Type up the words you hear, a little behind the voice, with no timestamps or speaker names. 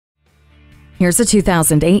Here's a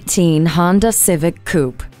 2018 Honda Civic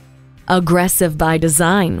Coupe. Aggressive by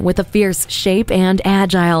design, with a fierce shape and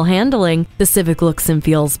agile handling, the Civic looks and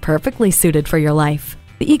feels perfectly suited for your life.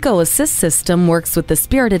 The Eco Assist system works with the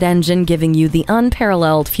spirited engine, giving you the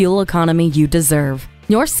unparalleled fuel economy you deserve.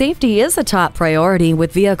 Your safety is a top priority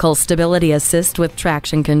with Vehicle Stability Assist with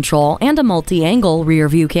traction control and a multi-angle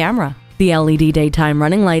rear-view camera. The LED daytime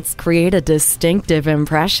running lights create a distinctive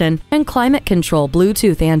impression, and climate control,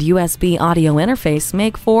 Bluetooth, and USB audio interface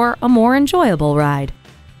make for a more enjoyable ride.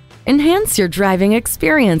 Enhance your driving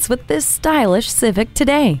experience with this stylish Civic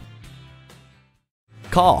today.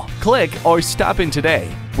 Call, click, or stop in today.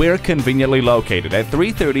 We're conveniently located at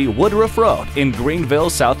 330 Woodruff Road in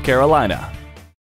Greenville, South Carolina.